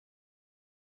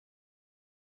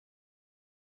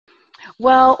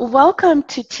Well, welcome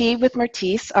to Tea with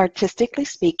Myrtis, Artistically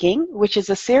Speaking, which is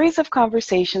a series of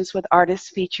conversations with artists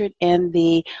featured in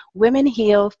the Women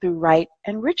Heal Through Rite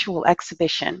and Ritual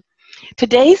exhibition.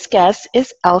 Today's guest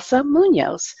is Elsa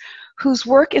Muñoz, whose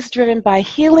work is driven by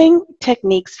healing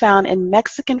techniques found in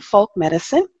Mexican folk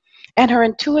medicine and her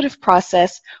intuitive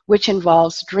process, which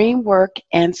involves dream work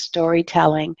and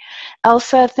storytelling.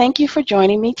 Elsa, thank you for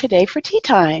joining me today for tea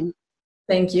time.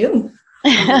 Thank you.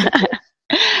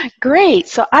 Great.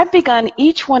 So I've begun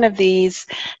each one of these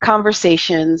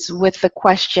conversations with the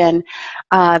question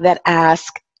that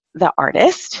asks the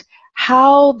artist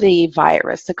how the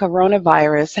virus, the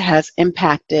coronavirus, has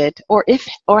impacted, or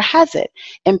has it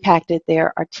impacted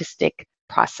their artistic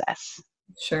process?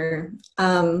 Sure.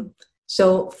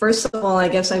 So first of all, I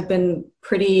guess I've been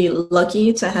pretty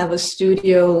lucky to have a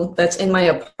studio that's in my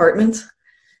apartment.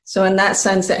 So in that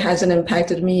sense, it hasn't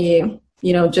impacted me,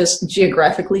 just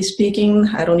geographically speaking.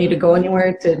 I don't need to go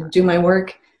anywhere to do my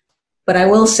work. But I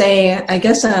will say, I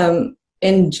guess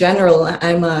in general,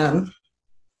 I'm a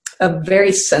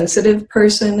very sensitive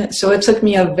person. So it took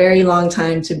me a very long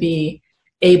time to be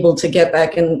able to get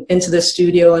back into the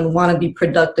studio and want to be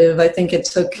productive. I think it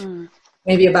took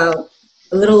maybe about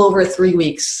a little over 3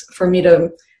 weeks for me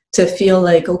to feel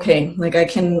like, okay, like I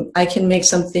can make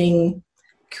something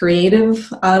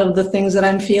creative out of the things that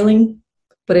I'm feeling.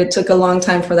 But it took a long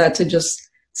time for that to just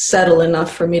settle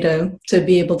enough for me to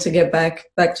be able to get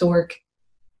back to work.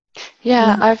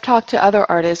 Yeah, I've talked to other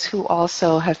artists who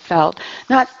also have felt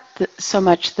not so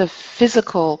much the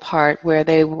physical part where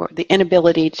they were the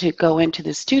inability to go into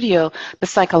the studio, but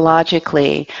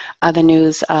psychologically, the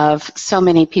news of so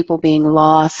many people being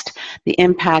lost, the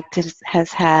impact it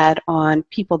has had on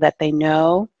people that they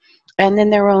know, and then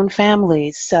their own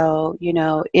families. So,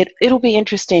 it'll be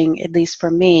interesting, at least for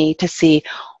me, to see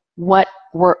what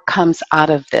work comes out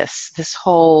of this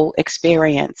whole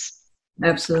experience.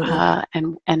 Absolutely.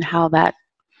 And how that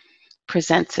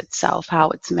presents itself, how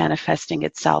it's manifesting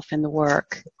itself in the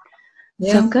work.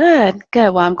 Yeah. So good.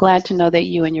 Well, I'm glad to know that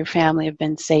you and your family have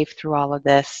been safe through all of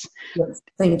this. Yes,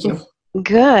 thank you.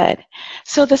 Good.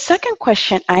 So the second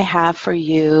question I have for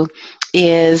you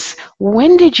is,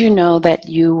 when did you know that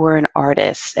you were an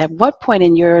artist? At what point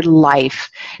in your life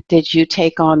did you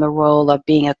take on the role of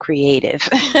being a creative?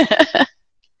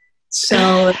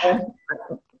 So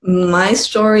my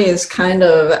story is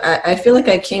I feel like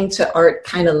I came to art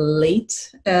kind of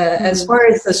late. As far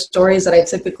as the stories that I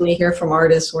typically hear from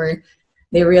artists where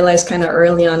they realize kind of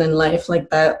early on in life, like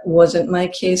that wasn't my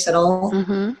case at all.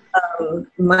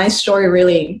 My story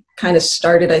really kind of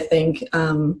started, I think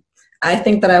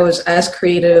that I was as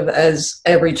creative as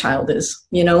every child is,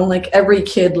 like every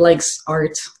kid likes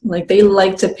art, like they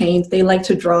like to paint, they like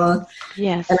to draw.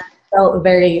 Yes. And I felt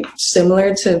very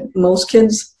similar to most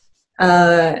kids.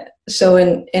 So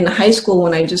in high school,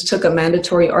 when I just took a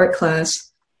mandatory art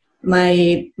class,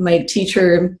 my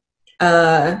teacher,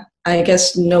 I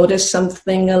guess, noticed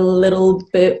something a little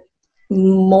bit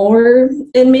more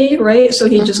in me, right? So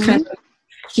he just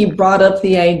he brought up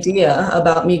the idea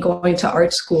about me going to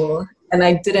art school, and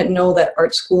I didn't know that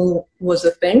art school was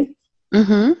a thing.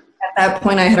 At that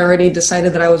point, I had already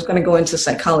decided that I was going to go into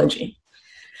psychology.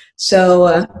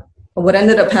 So what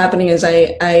ended up happening is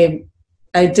I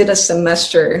did a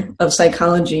semester of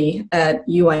psychology at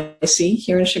UIC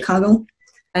here in Chicago.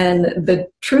 And the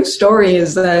true story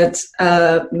is that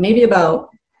maybe about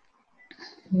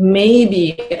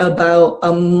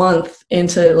a month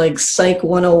into like Psych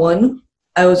 101,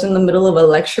 I was in the middle of a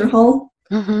lecture hall.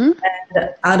 And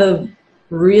out of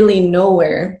really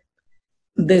nowhere,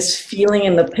 this feeling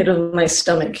in the pit of my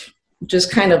stomach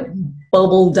just kind of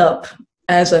bubbled up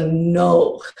as a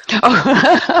no.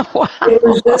 Wow. It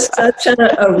was just such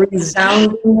a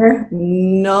resounding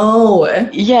no.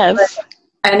 Yes.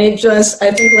 And it just, I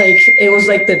think like, it was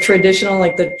like the traditional,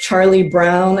 like the Charlie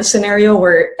Brown scenario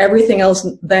where everything else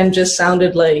then just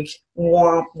sounded like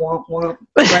womp, womp, womp.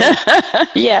 Right?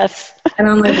 Yes. And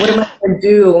I'm like, what am I going to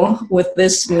do with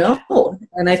this no?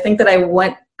 And I think that I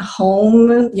went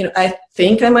home, I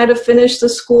think I might have finished the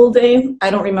school day. I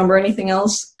don't remember anything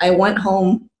else. I went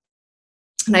home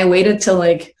and I waited till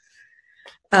like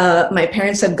my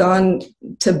parents had gone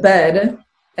to bed.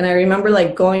 And I remember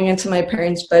like going into my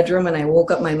parents' bedroom and I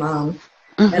woke up my mom.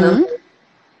 And I'm like,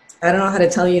 I don't know how to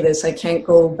tell you this. I can't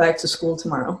go back to school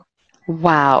tomorrow.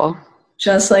 Wow.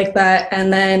 Just like that.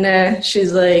 And then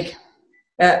she's like,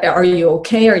 are you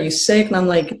okay? Are you sick? And I'm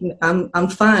like, I'm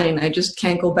fine. I just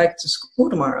can't go back to school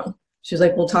tomorrow. She's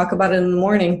like, we'll talk about it in the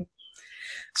morning.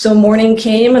 So morning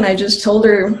came and I just told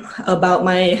her about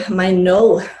my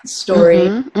no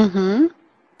story.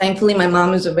 thankfully my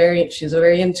mom is she's a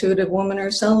very intuitive woman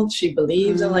herself. She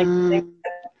believes in like things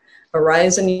that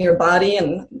arise in your body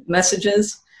and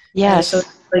messages. Yes. And so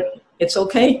like, it's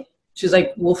okay. She's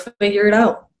like, we'll figure it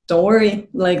out. Don't worry.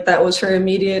 Like that was her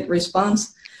immediate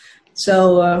response.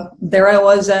 So there I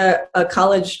was, a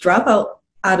college dropout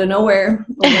out of nowhere.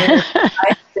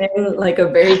 I've been like a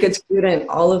very good student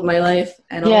all of my life,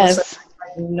 and all of a sudden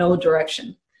I had no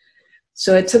direction.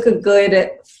 So it took a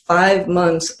good 5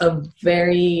 months of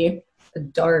very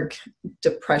dark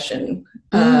depression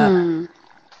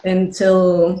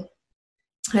until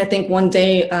I think one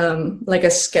day like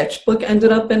a sketchbook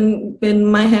ended up in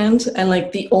my hand, and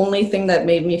like the only thing that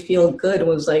made me feel good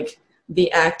was like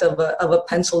the act of a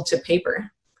pencil to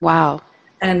paper. Wow.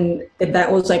 And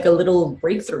that was like a little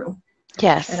breakthrough.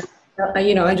 Yes. And,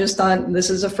 you know, I just thought, this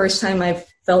is the first time I've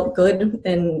felt good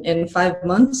in 5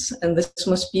 months, and this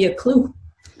must be a clue.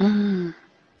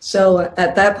 So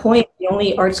at that point, the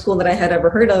only art school that I had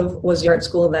ever heard of was the art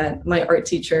school that my art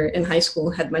teacher in high school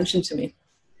had mentioned to me.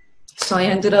 So I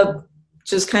ended up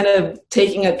just kind of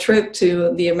taking a trip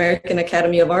to the American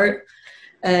Academy of Art.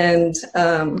 And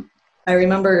I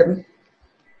remember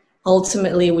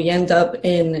ultimately we end up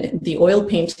in the oil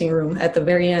painting room at the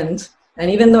very end. And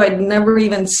even though I'd never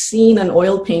even seen an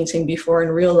oil painting before in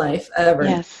real life ever,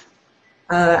 yes.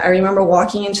 I remember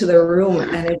walking into the room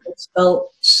and it just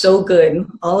felt so good.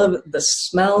 All of the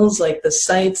smells, like the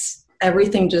sights,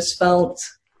 everything just felt,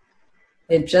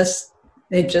 it just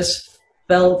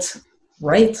felt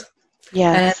right.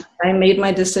 Yes. And I made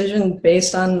my decision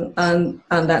based on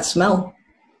that smell,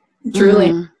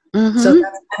 truly. So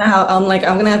that's kind of how I'm like,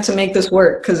 I'm going to have to make this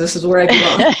work because this is where I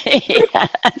belong.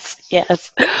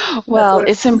 Yes. Well,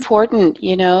 it's important,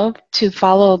 you know, to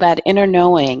follow that inner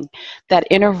knowing, that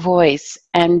inner voice,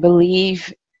 and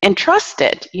believe and trust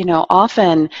it. You know,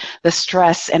 often the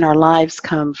stress in our lives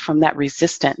comes from that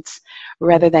resistance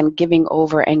rather than giving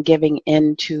over and giving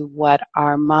in to what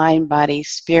our mind, body,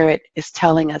 spirit is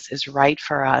telling us is right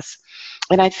for us.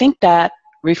 And I think that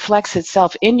reflects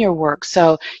itself in your work.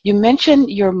 So you mentioned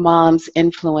your mom's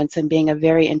influence and being a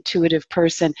very intuitive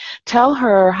person. Tell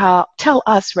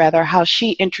us how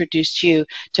she introduced you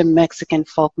to Mexican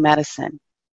folk medicine.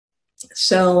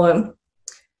 So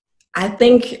I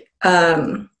think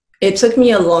it took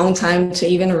me a long time to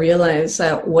even realize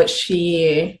that what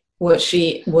she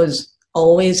was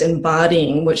always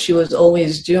embodying, what she was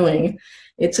always doing,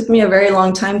 it took me a very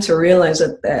long time to realize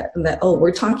that oh,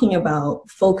 we're talking about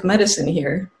folk medicine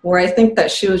here, where I think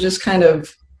that she was just kind of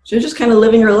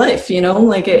living her life, you know,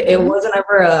 like it wasn't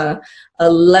ever a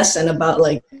lesson about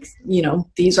like, you know,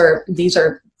 these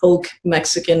are folk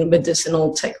Mexican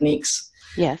medicinal techniques.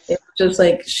 Yes. It was just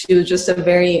like, she was just a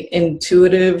very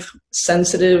intuitive,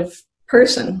 sensitive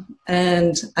person.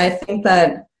 And I think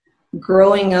that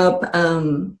growing up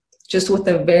just with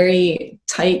a very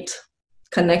tight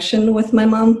connection with my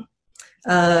mom,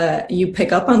 you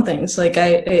pick up on things. Like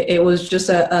it was just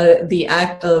the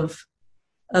act of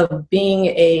being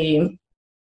a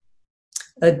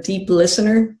deep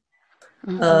listener,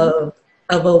 of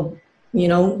a, you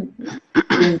know,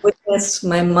 witness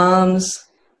my mom's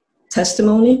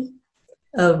testimony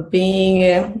of being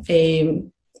a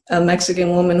Mexican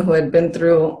woman who had been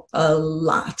through a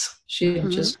lot. She'd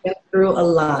just been through a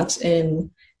lot in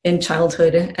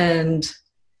childhood and,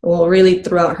 well, really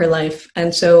throughout her life.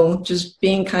 And so just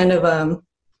being kind of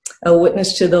a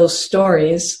witness to those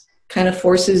stories kind of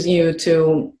forces you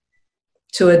to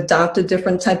adopt a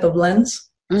different type of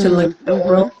lens, to look at the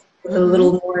world with a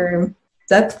little more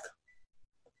depth,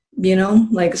 you know,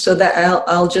 like, so that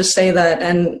I'll just say that.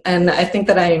 And I think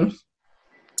that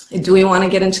do we want to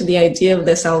get into the idea of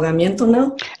desahogamiento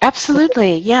now?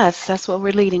 Absolutely. Yes. That's what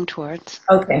we're leading towards.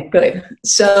 Okay, good.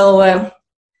 So,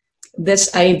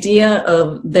 this idea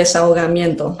of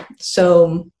desahogamiento.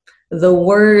 So the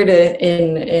word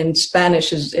in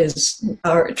Spanish is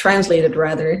or translated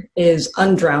rather, is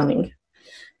undrowning.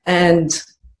 And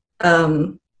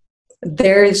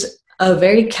there's a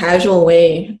very casual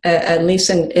way, at least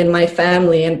in my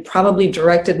family, and probably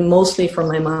directed mostly from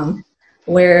my mom,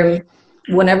 where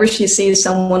whenever she sees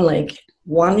someone like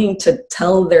wanting to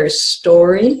tell their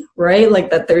story, right? Like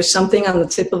that there's something on the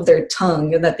tip of their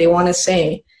tongue that they want to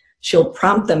say, she'll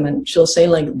prompt them and she'll say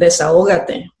like,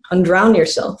 desahógate, undrown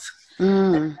yourself.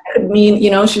 I mean,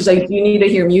 you know, she's like, do you need to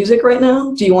hear music right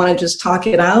now? Do you want to just talk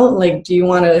it out? Like, do you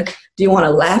want to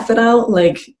laugh it out?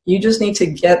 Like, you just need to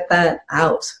get that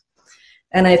out.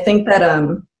 And I think that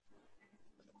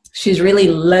she's really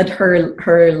led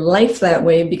her life that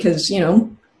way because, you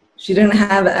know, she didn't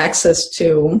have access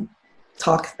to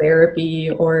talk therapy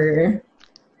or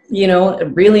you know,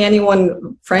 really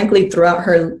anyone, frankly, throughout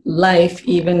her life,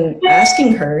 even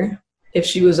asking her if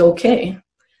she was okay.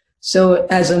 So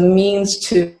as a means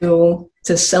to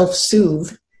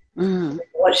self-soothe,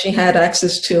 what she had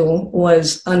access to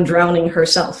was undrowning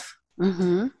herself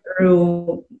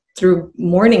through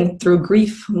mourning, through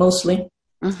grief mostly.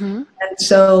 And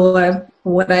so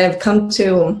what I have come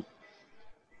to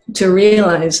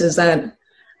realize is that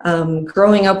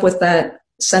growing up with that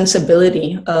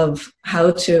sensibility of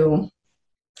how to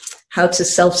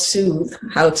self-soothe,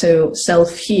 how to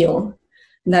self-heal,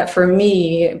 that for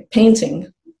me,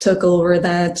 painting took over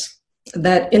that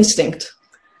instinct.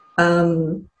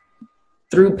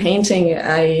 Through painting,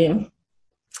 I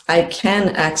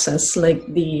can access like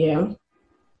the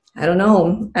I don't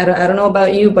know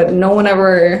about you, but no one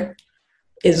ever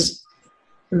is.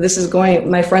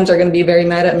 My friends are going to be very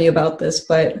mad at me about this,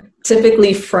 but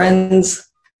typically friends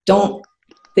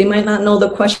they might not know the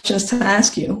questions to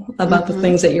ask you about the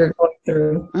things that you're going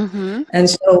through. And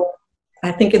so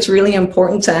I think it's really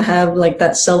important to have like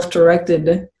that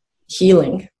self-directed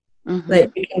healing.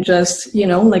 That you can just, you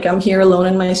know, like I'm here alone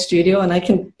in my studio and I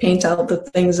can paint out the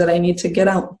things that I need to get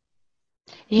out.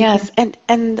 Yes, and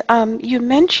you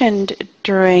mentioned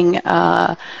during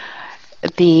there's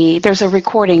a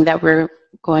recording that we're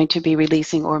going to be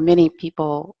releasing, or many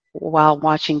people while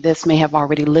watching this may have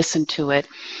already listened to it,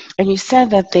 and you said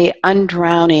that the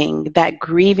undrowning, that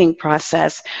grieving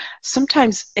process,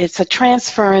 sometimes it's a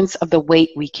transference of the weight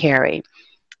we carry,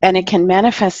 and it can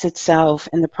manifest itself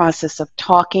in the process of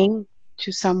talking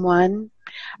to someone,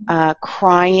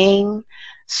 crying,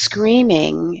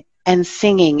 screaming, and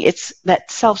singing. It's that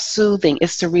self-soothing.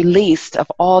 It's the release of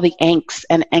all the angst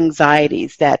and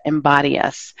anxieties that embody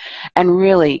us and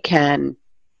really can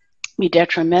be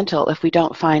detrimental if we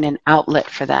don't find an outlet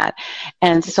for that.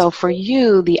 And so for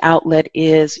you, the outlet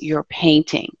is your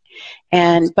painting.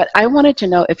 But I wanted to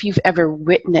know if you've ever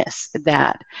witnessed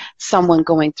that, someone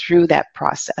going through that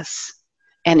process,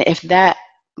 and if that,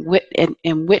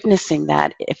 in witnessing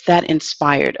that, if that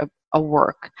inspired a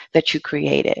work that you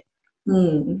created. I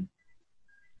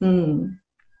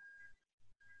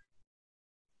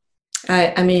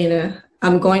mean,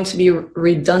 I'm going to be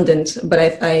redundant, but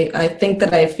I think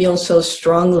that I feel so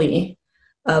strongly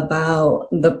about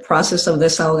the process of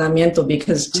desahogamiento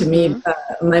because to me,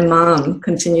 my mom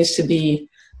continues to be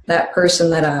that person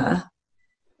that,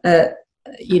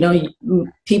 you know,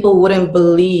 people wouldn't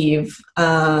believe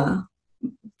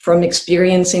from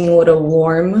experiencing what a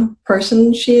warm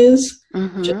person she is,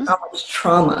 just how much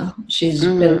trauma she's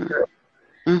been through,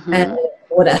 and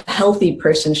what a healthy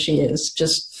person she is,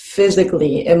 just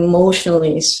physically,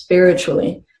 emotionally,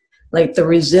 spiritually, like the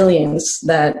resilience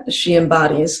that she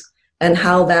embodies and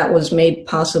how that was made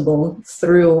possible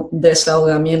through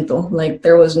desahogamiento. Like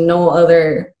there was just no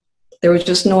other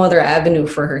avenue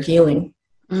for her healing.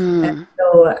 And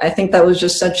so I think that was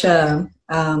just such a,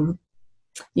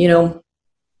 you know,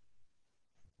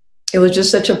 it was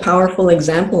just such a powerful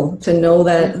example to know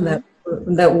that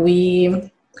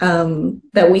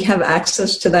that we have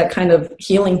access to that kind of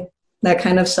healing, that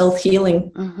kind of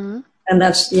self-healing. And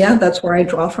that's where I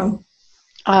draw from.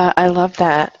 I love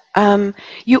that.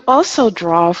 You also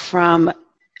draw from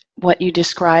what you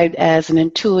described as an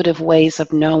intuitive ways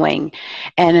of knowing,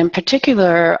 and in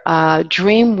particular,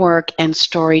 dream work and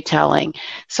storytelling.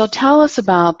 So tell us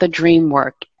about the dream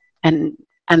work and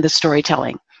the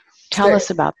storytelling. Tell us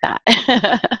about that.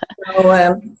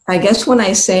 So I guess when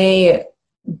I say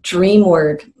dream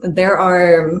work,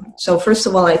 so first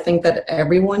of all, I think that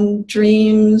everyone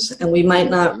dreams and we might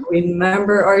not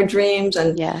remember our dreams.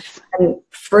 And, and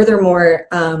furthermore,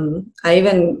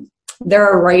 there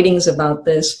are writings about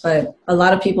this, but a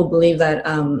lot of people believe that,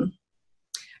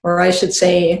 or I should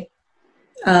say,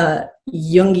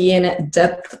 Jungian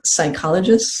depth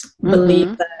psychologists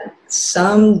believe that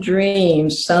some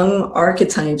dreams, some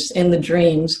archetypes in the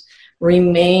dreams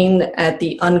remain at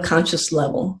the unconscious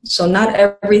level. So not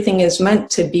everything is meant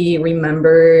to be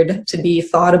remembered, to be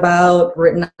thought about,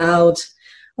 written out.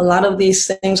 A lot of these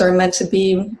things are meant to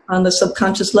be on the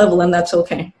subconscious level, and that's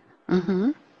okay.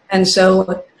 And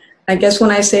so I guess when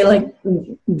I say like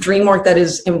dream work that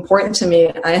is important to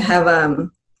me, I have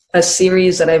a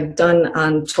series that I've done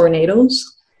on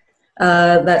tornadoes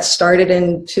that started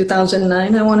in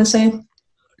 2009, I want to say.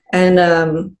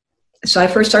 And so I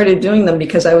first started doing them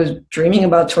because I was dreaming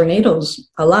about tornadoes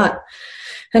a lot.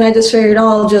 And I just figured,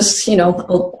 I'll just, you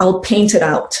know, I'll paint it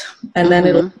out and then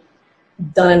it'll be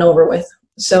done and over with.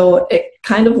 So it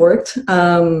kind of worked.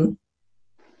 And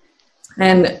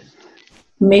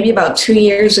maybe about 2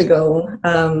 years ago,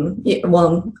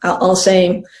 well, I'll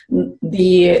say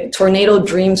the tornado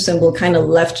dream symbol kind of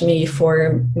left me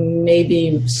for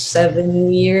maybe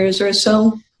 7 years or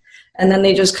so. And then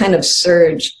they just kind of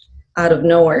surged out of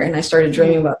nowhere, and I started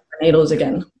dreaming about tornadoes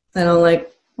again. And I'm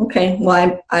like, okay,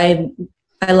 well, I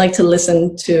like to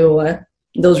listen to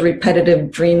those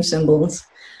repetitive dream symbols.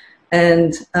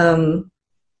 And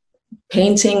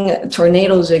painting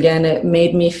tornadoes again, it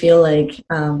made me feel like,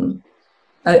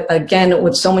 again,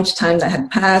 with so much time that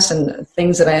had passed and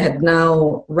things that I had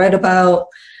now read about,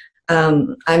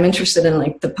 I'm interested in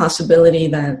like the possibility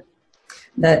that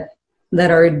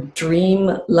our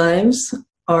dream lives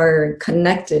are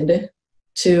connected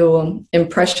to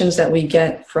impressions that we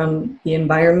get from the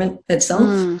environment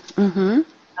itself.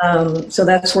 So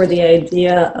that's where the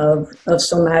idea of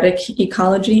somatic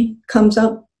ecology comes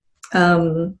up.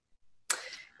 And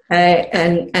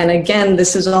again,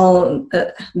 this is all,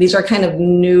 these are kind of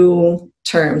new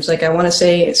terms. Like I want to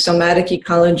say somatic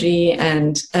ecology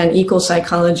and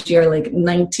eco-psychology are like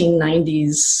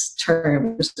 1990s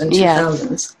terms and 2000s.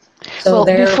 Yes. So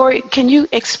well, can you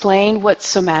explain what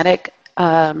somatic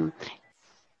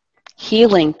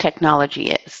healing technology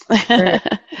is? Sure.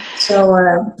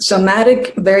 So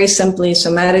somatic, very simply,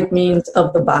 somatic means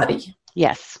of the body.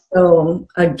 Yes. So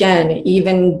again,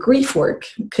 even grief work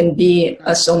can be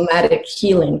a somatic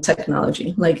healing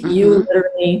technology. Like you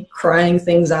literally crying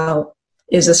things out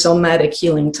is a somatic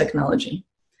healing technology.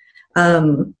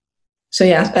 So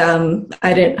yeah,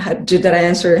 did I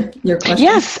answer your question?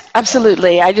 Yes,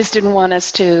 absolutely. I just didn't want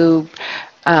us to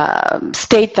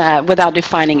state that without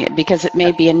defining it, because it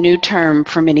may be a new term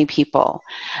for many people.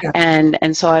 Yeah.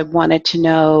 And so I wanted to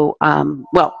know,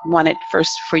 wanted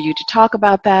first for you to talk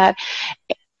about that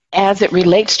as it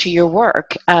relates to your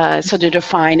work, so to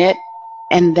define it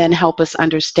and then help us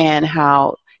understand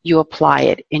how you apply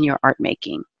it in your art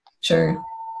making. Sure.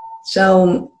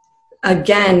 So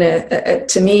again,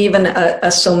 to me, even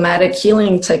a somatic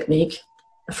healing technique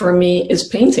for me is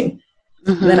painting.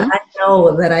 That I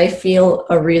know that I feel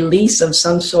a release of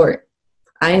some sort.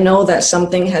 I know that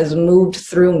something has moved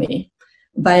through me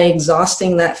by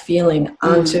exhausting that feeling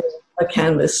onto a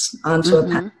canvas, onto a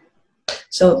pen.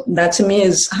 So that to me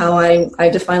is how I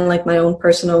define like my own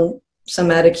personal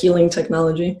somatic healing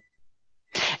technology.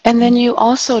 And then you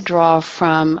also draw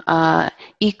from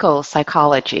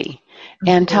eco-psychology.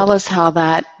 And tell us how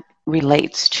that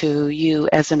relates to you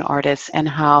as an artist and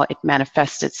how it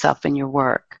manifests itself in your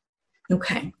work.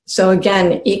 Okay. So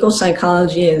again,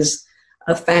 eco-psychology is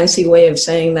a fancy way of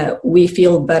saying that we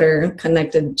feel better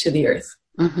connected to the earth.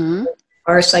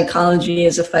 Our psychology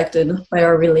is affected by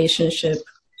our relationship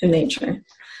to nature.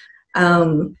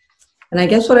 And I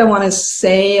guess what I want to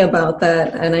say about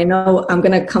that, and I know I'm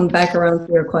going to come back around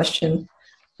to your question,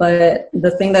 but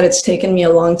the thing that it's taken me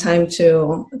a long time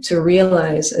to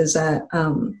realize is that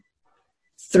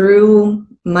through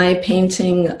my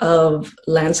painting of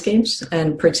landscapes,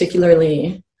 and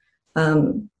particularly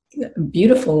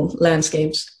beautiful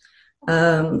landscapes,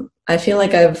 I feel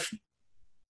like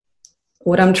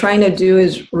what I'm trying to do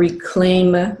is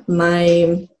reclaim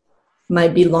my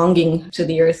belonging to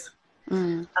the earth.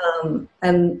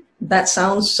 And that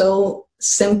sounds so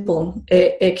simple.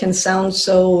 It can sound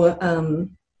so,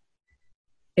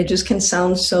 it just can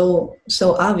sound so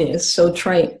obvious, so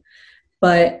trite.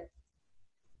 But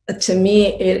to me,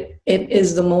 it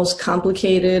is the most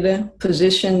complicated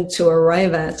position to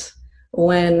arrive at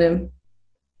when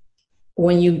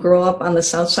you grow up on the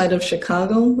south side of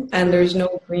Chicago and there's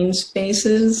no green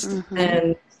spaces,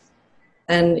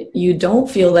 and you don't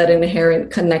feel that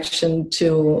inherent connection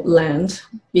to land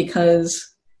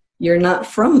because you're not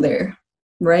from there,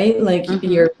 right? Like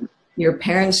your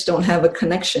parents don't have a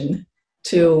connection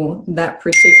to that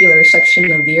particular section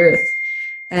of the earth.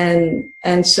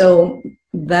 And so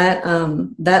that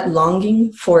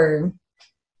longing for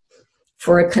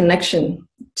a connection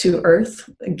to earth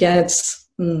gets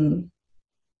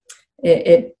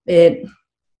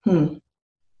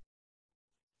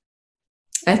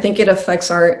I think it affects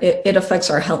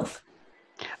our health.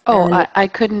 Oh, I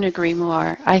couldn't agree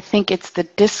more. I think it's the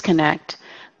disconnect,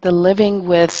 the living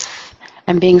with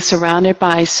and being surrounded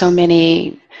by so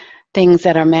many things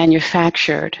that are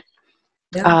manufactured,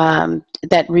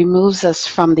 that removes us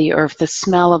from the earth, the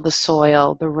smell of the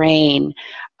soil, the rain,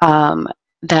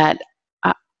 that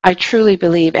I truly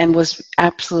believe and was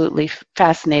absolutely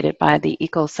fascinated by the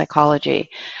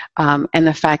eco-psychology, and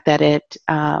the fact that it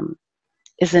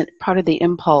isn't part of the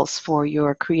impulse for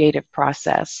your creative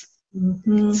process.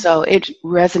 So it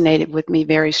resonated with me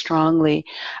very strongly.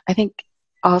 I think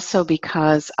also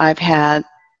because I've had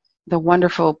the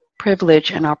wonderful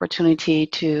privilege and opportunity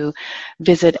to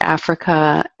visit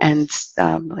Africa and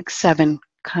like 7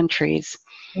 countries,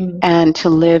 and to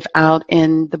live out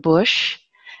in the bush,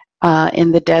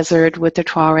 in the desert with the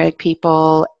Tuareg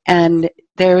people. And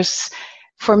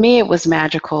for me, it was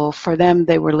magical. For them,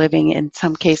 they were living in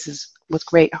some cases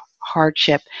with great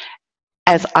hardship,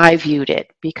 as I viewed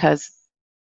it, because,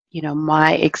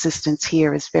 my existence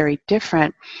here is very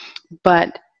different.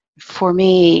 But for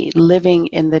me, living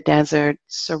in the desert,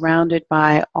 surrounded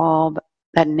by all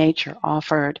that nature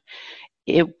offered,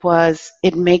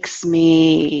 it makes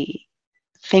me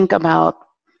think about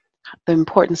the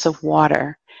importance of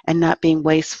water and not being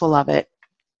wasteful of it.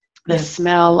 The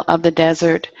smell of the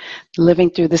desert, living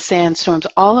through the sandstorms,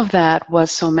 all of that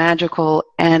was so magical,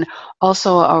 and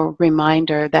also a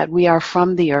reminder that we are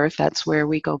from the earth. That's where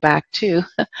we go back to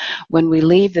when we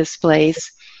leave this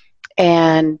place,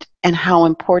 and how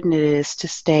important it is to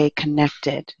stay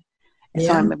connected. Yeah.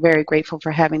 So I'm very grateful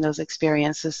for having those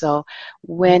experiences. So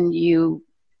when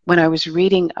I was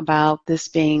reading about this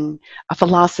being a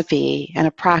philosophy and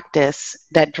a practice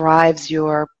that drives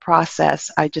your process,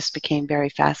 I just became very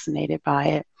fascinated by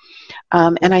it.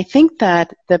 And I think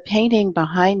that the painting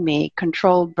behind me,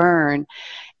 Controlled Burn,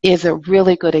 is a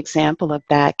really good example of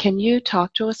that. Can you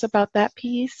talk to us about that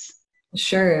piece?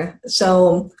 Sure.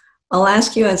 So I'll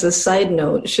ask you as a side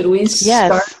note, should we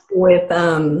start with,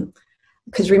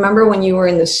 because remember when you were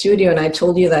in the studio and I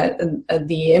told you that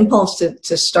the impulse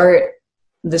to start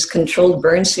this Controlled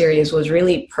Burn series was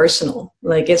really personal.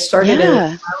 Like it started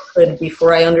in childhood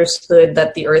before I understood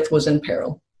that the earth was in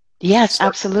peril. Yes,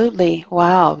 absolutely.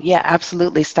 Wow. Yeah,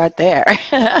 absolutely. Start there.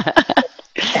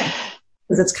 Because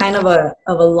it's kind of a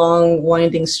long,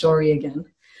 winding story again.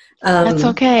 That's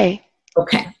okay.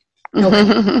 Okay.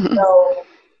 So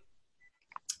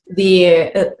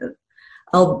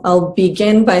I'll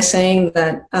begin by saying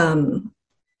that I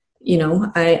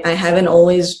haven't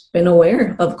always been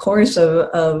aware, of course,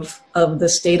 of the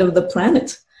state of the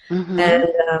planet.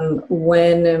 And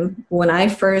when I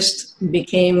first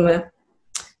became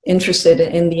interested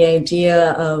in the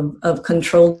idea of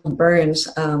controlled burns,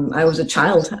 I was a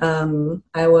child.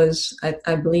 I was,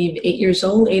 I believe,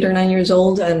 8 or 9 years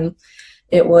old, and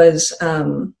it was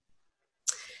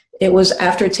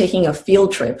after taking a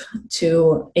field trip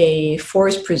to a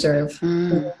forest preserve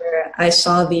where I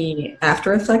saw the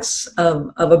after effects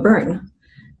of a burn.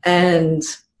 And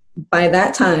by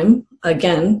that time,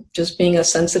 again, just being a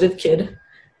sensitive kid,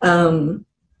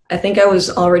 I think I was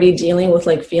already dealing with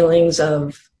like feelings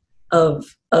of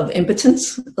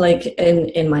impotence, like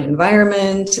in my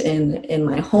environment, in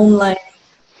my home life.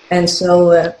 And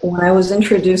so when I was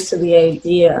introduced to the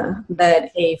idea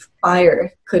that a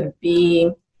fire could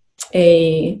be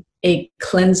a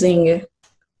cleansing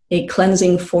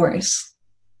force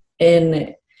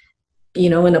in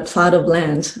a plot of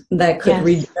land that could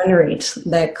regenerate,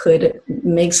 that could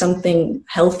make something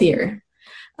healthier,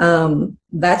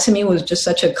 that to me was just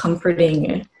such a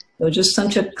comforting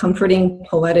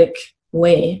poetic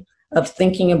way of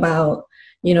thinking about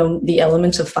the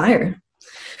elements of fire.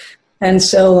 And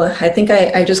so I think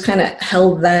I just kind of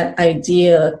held that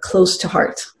idea close to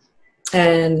heart.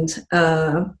 And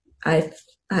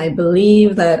I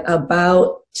believe that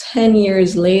about 10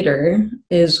 years later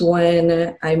is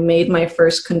when I made my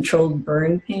first controlled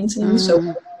burn painting.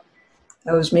 So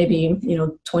I was maybe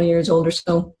 20 years old or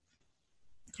so.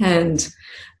 And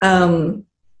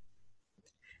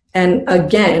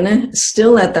again,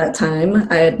 still at that time,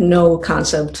 I had no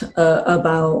concept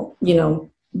about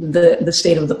the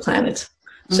state of the planet.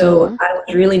 So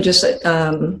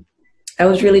I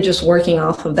was really just working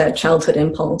off of that childhood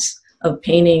impulse of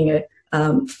painting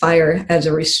fire as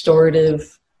a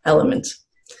restorative element.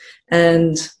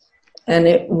 And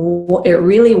it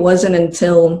really wasn't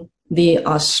until the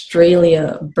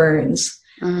Australia burns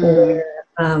where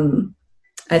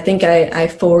I think I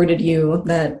forwarded you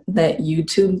that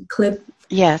YouTube clip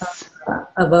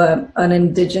of an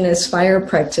indigenous fire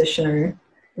practitioner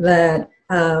that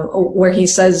where he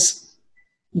says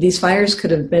these fires could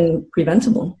have been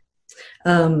preventable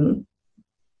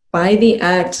by the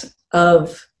act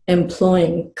of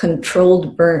employing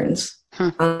controlled burns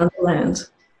on the land.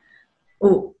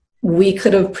 We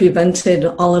could have prevented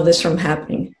all of this from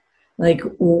happening. Like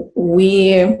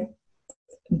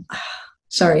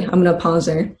sorry, I'm going to pause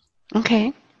there.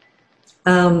 Okay.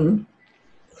 How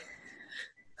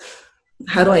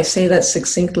do I say that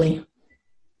succinctly?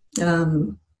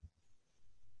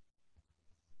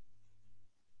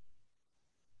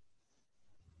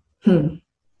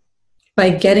 By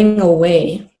getting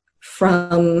away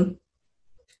from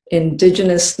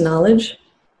indigenous knowledge,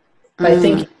 by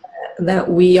thinking that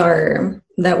we are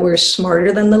that we're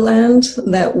smarter than the land,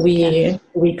 that we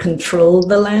control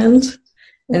the land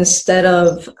instead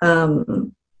of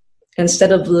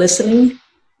listening,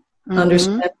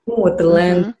 understanding what the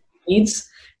land needs.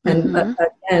 And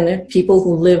again, people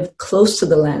who live close to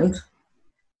the land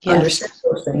understand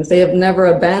those things. They have never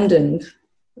abandoned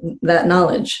that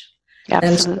knowledge.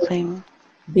 Absolutely. And so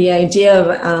the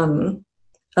idea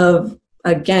of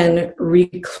again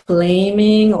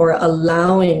reclaiming or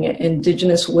allowing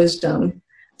indigenous wisdom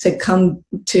to come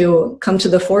to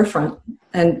the forefront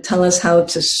and tell us how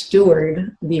to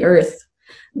steward the earth,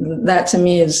 that to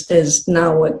me is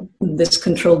now what this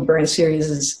Controlled Burn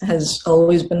series has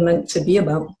always been meant to be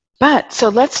about. But so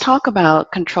let's talk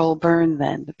about Controlled Burn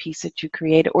then, the piece that you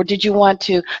created. Or did you want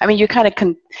to, I mean, you kind of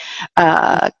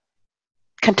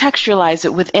contextualize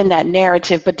it within that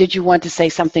narrative, but did you want to say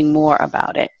something more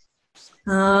about it?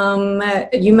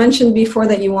 You mentioned before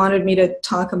that you wanted me to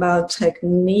talk about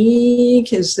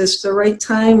technique. Is this the right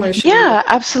time? Or yeah,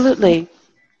 absolutely.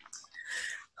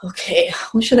 Okay,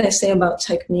 what should I say about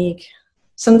technique?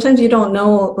 Sometimes you don't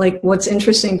know like what's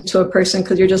interesting to a person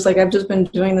because you're just like, I've just been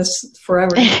doing this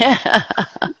forever.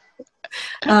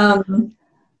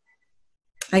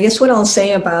 I guess what I'll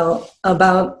say about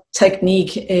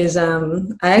technique is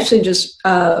I actually just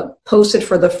posted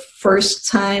for the first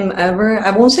time ever. I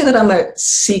won't say that I'm a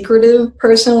secretive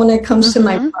person when it comes to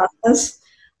my process.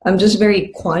 I'm just very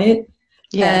quiet.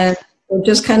 Yes. And it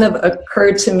just kind of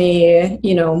occurred to me,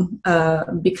 you know,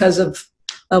 because of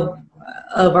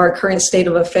our current state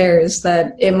of affairs,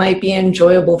 that it might be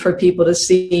enjoyable for people to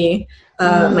see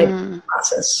my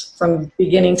process from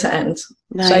beginning to end.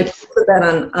 Nice. So I put that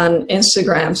on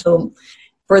Instagram. So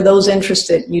for those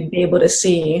interested, you'd be able to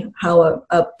see how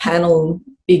a panel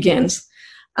begins.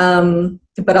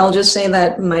 But I'll just say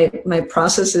that my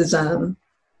process is,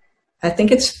 I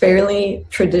think it's fairly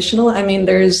traditional. I mean,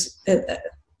 there's,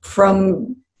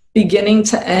 from beginning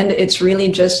to end, it's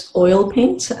really just oil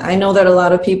paint. I know that a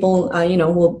lot of people, you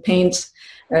know, will paint.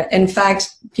 In fact,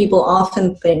 people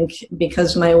often think,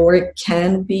 because my work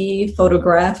can be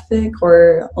photographic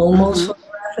or almost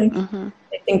photographic,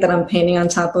 they think that I'm painting on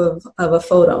top of a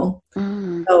photo.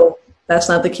 So that's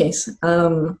not the case.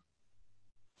 And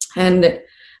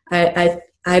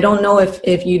I don't know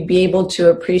if you'd be able to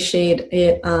appreciate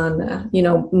it on, you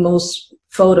know, most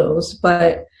photos,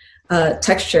 but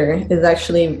texture is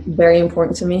actually very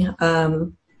important to me.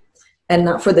 And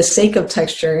not for the sake of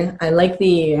texture. I like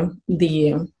the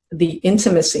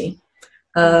intimacy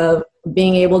of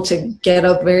being able to get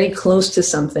up very close to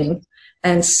something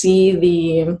and see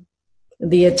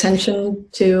the attention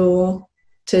to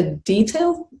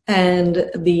detail and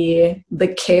the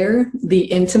care, the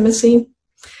intimacy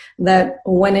that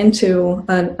went into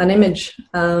an image.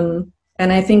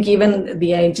 And I think even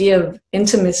the idea of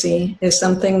intimacy is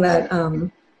something that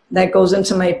that goes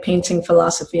into my painting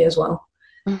philosophy as well.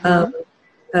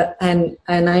 And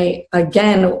I,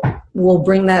 again, will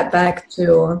bring that back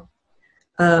to,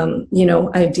 you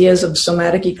know, ideas of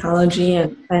somatic ecology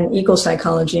and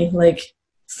eco-psychology, like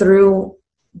through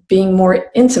being more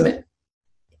intimate,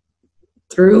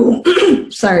 through,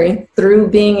 through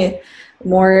being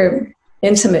more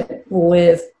intimate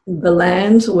with the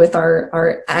land, with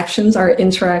our actions, our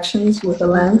interactions with the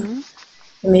land.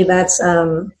 To me, that's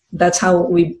how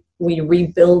we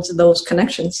rebuild those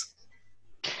connections.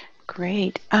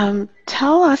 Great.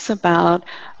 Tell us about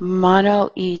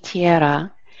Mano y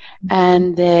Tierra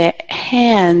and the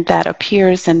hand that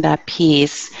appears in that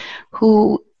piece.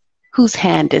 Whose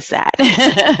hand is that?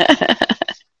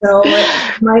 So you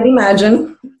might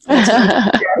imagine.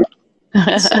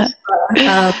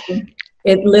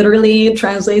 It literally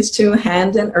translates to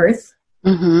hand and earth.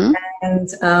 And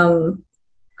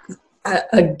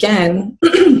again,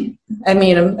 I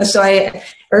mean, so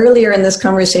earlier in this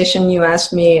conversation, you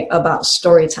asked me about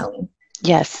storytelling.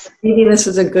 Yes. Maybe this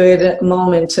is a good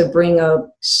moment to bring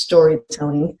up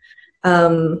storytelling.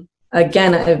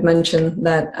 Again, I've mentioned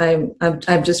that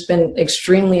I've just been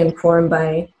extremely informed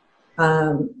by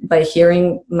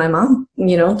hearing my mom,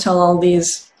 you know, tell all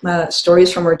these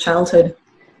stories from her childhood.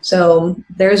 So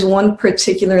there's one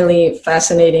particularly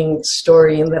fascinating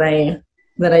story that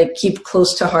I keep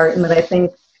close to heart and that I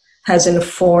think has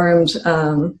informed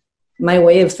my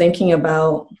way of thinking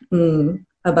about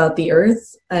the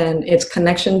earth and its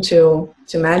connection to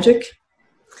magic.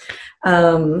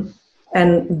 And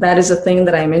that is a thing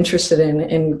that I'm interested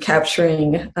in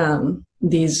capturing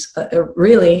these,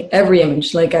 really every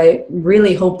image. Like, I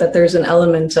really hope that there's an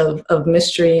element of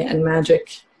mystery and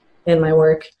magic in my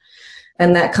work.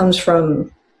 And that comes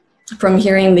from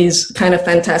hearing these kind of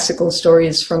fantastical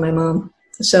stories from my mom.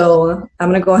 So I'm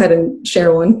going to go ahead and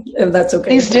share one, if that's okay.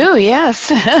 Please do,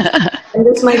 yes. And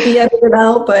this might be edited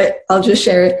out, but I'll just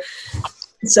share it.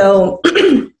 So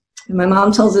my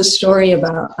mom tells this story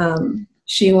about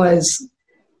she was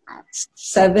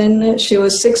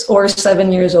 6 or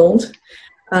 7 years old,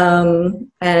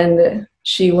 and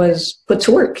she was put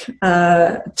to work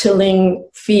tilling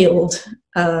field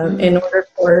in order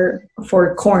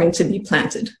for corn to be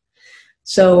planted.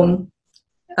 So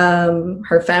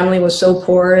her family was so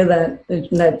poor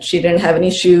that she didn't have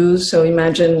any shoes. So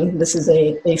imagine this is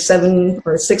a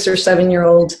 6 or 7 year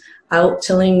old out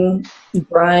tilling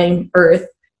dry earth,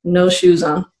 no shoes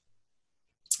on.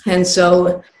 And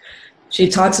so she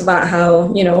talks about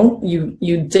how,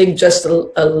 you dig just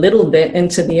a little bit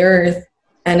into the earth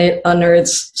and it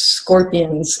unearths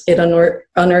scorpions, it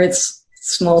unearths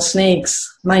small snakes,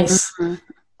 mice. Mm-hmm.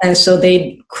 And so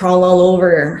they crawl all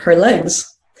over her legs.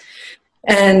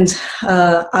 And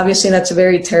obviously that's a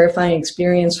very terrifying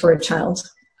experience for a child.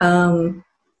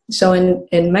 So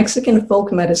in Mexican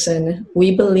folk medicine,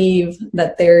 we believe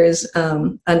that there is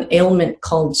an ailment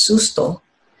called susto,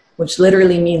 which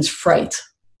literally means fright.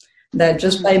 That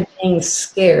just by being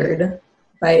scared,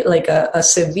 by like a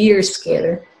severe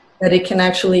scare, that it can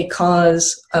actually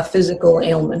cause a physical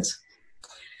ailment.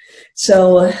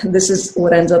 So this is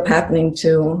what ends up happening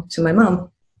to my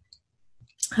mom.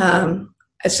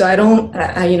 So I don't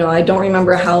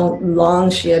remember how long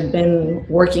she had been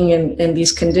working in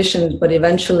these conditions, but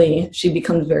eventually she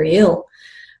becomes very ill.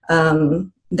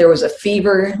 There was a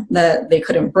fever that they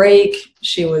couldn't break.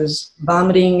 She was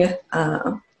vomiting,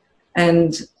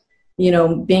 and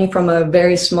being from a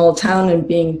very small town and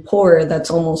being poor, that's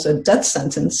almost a death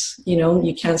sentence.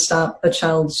 You can't stop a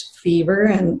child's fever,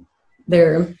 and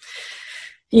their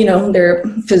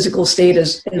physical state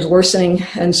is worsening.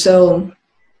 And so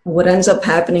what ends up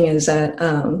happening is that,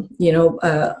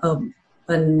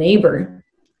 a neighbor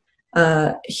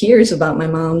hears about my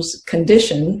mom's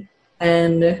condition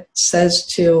and says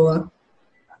to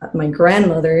my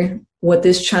grandmother, what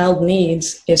this child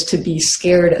needs is to be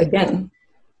scared again.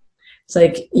 It's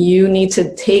like, you need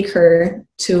to take her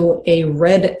to a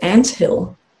red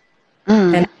anthill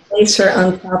and place her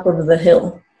on top of the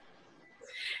hill.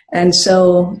 And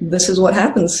so this is what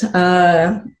happens.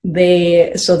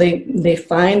 They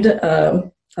find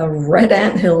a red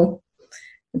anthill,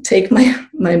 take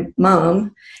my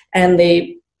mom, and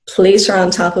they place her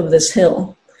on top of this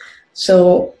hill.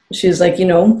 So she's like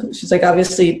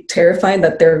obviously terrified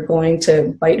that they're going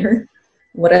to bite her.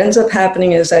 What ends up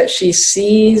happening is that she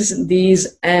sees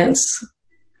these ants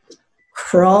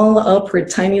crawl up her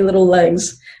tiny little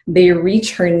legs. They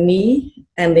reach her knee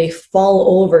and they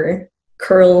fall over,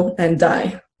 curl, and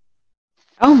die.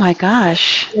 Oh my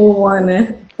gosh. No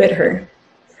one bit her.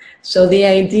 So the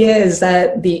idea is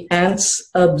that the ants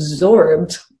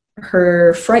absorbed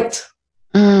her fright.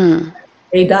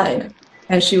 They died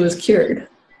and she was cured.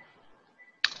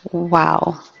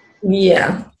 Wow.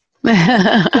 Yeah.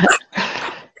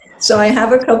 So I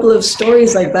have a couple of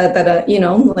stories like that,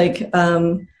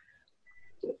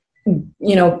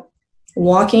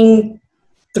 walking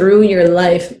through your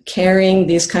life carrying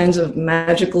these kinds of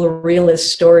magical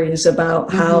realist stories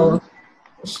about how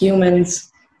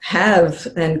humans have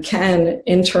and can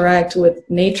interact with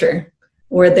nature,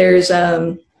 where there's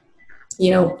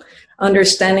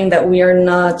understanding that we are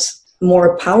not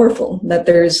more powerful, that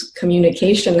there's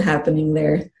communication happening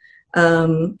there.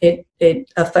 It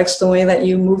affects the way that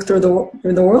you move through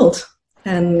the world,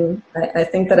 and I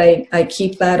think that I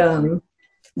keep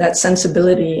that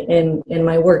sensibility in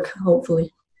my work,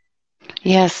 hopefully.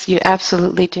 Yes, you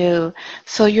absolutely do.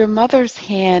 So your mother's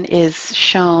hand is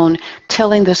shown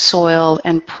tilling the soil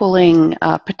and pulling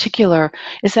a particular,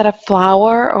 is that a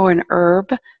flower or an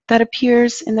herb that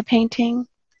appears in the painting?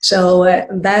 So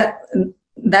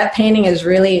that painting is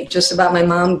really just about my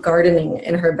mom gardening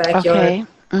in her backyard. Okay.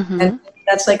 Mm-hmm. And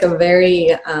that's like a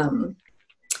very,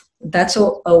 that's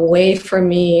a way for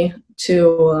me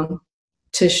to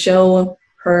show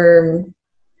her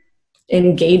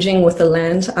engaging with the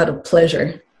land out of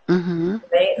pleasure.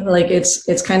 Right? Like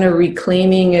it's kind of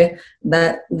reclaiming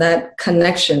that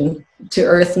connection to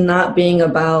earth, not being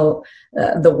about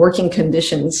the working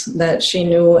conditions that she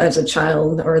knew as a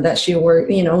child, or that she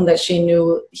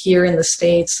knew here in the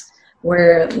States,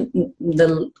 where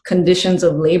the conditions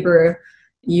of labor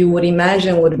you would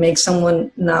imagine would make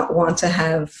someone not want to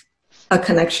have a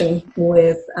connection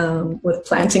with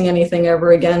planting anything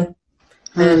ever again.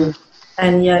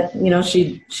 And yet,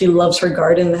 she loves her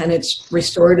garden and it's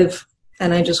restorative.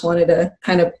 And I just wanted to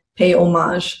kind of pay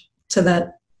homage to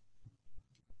that.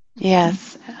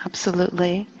 Yes,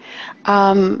 absolutely.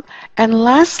 And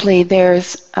lastly,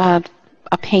 there's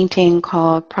a painting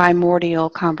called Primordial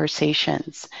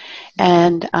Conversations.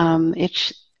 And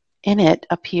in it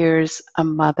appears a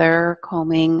mother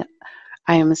combing,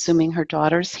 I am assuming, her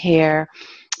daughter's hair.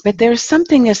 But there's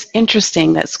something that's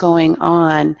interesting that's going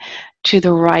on to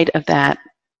the right of that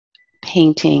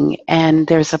painting, and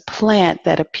there's a plant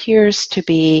that appears to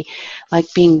be like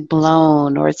being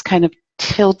blown, or it's kind of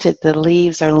tilted. The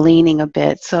leaves are leaning a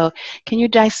bit. So can you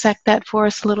dissect that for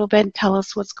us a little bit and tell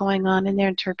us what's going on in there,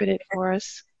 interpret it for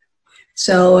us?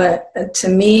 So to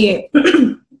me,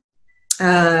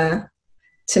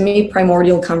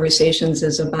 Primordial Conversations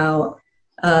is about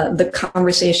the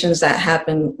conversations that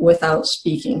happen without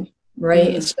speaking,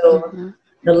 right? Mm-hmm. So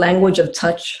the language of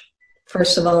touch,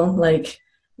 first of all, like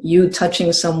you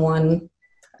touching someone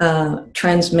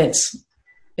transmits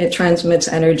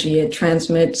energy, it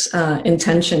transmits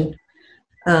intention.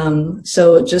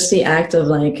 So just the act of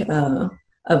like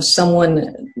of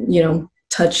someone, you know,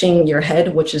 touching your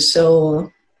head, which is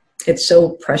it's so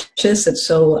precious, it's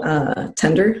so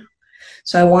tender.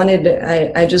 So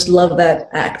I just love that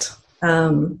act.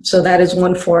 So that is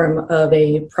one form of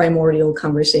a primordial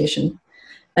conversation.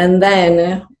 And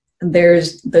then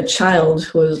there's the child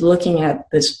who is looking at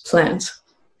this plant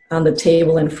on the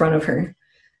table in front of her.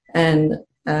 And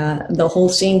the whole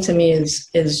scene to me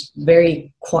is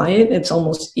very quiet. It's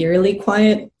almost eerily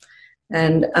quiet.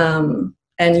 And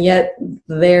yet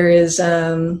there is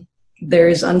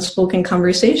unspoken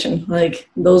conversation. Like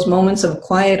those moments of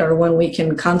quiet are when we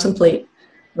can contemplate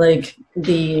like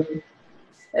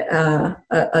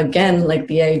again, like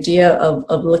the idea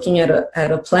of looking at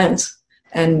a plant,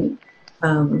 and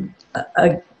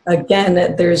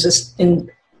again, there's this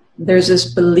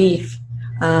belief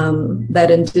that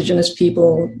Indigenous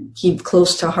people keep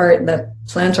close to heart, that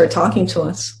plants are talking to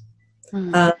us.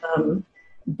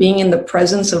 Being in the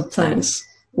presence of plants,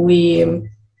 we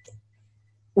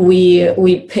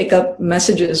pick up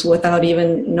messages without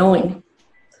even knowing.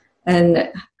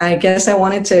 And I guess I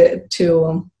wanted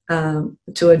to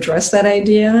address that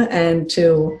idea and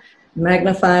to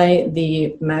magnify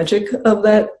the magic of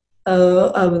that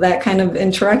kind of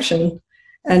interaction.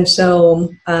 And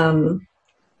so,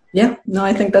 yeah, no,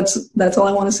 I think that's all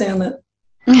I want to say on that.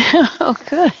 Oh,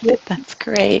 good. That's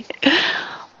great.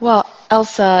 Well,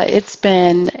 Elsa, it's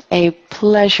been a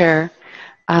pleasure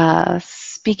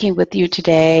speaking with you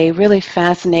today. Really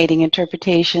fascinating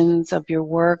interpretations of your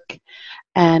work,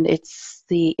 and it's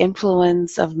the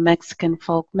influence of Mexican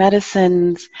folk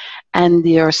medicines and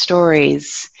your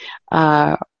stories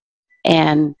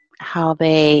and how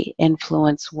they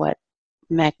influence what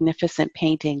magnificent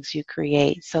paintings you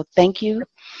create. So thank you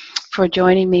for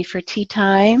joining me for tea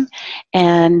time.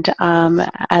 And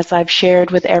as I've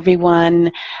shared with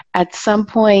everyone, at some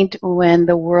point when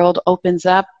the world opens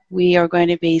up, we are going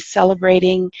to be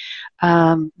celebrating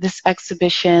this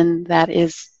exhibition that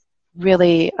is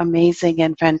really amazing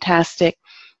and fantastic.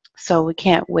 So we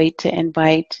can't wait to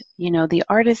invite, the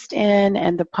artist in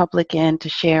and the public in to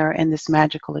share in this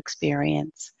magical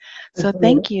experience. So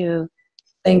thank you.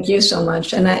 Thank you so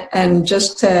much. And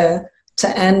just to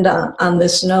end on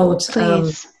this note,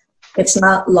 it's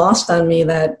not lost on me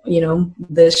that,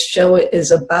 this show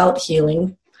is about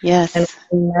healing. Yes. And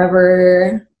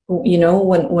whenever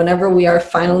we are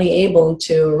finally able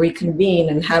to reconvene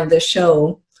and have this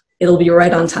show, it'll be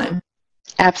right on time.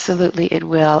 Absolutely, it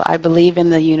will. I believe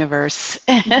in the universe.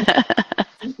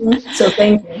 So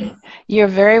thank you. You're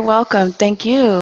very welcome. Thank you.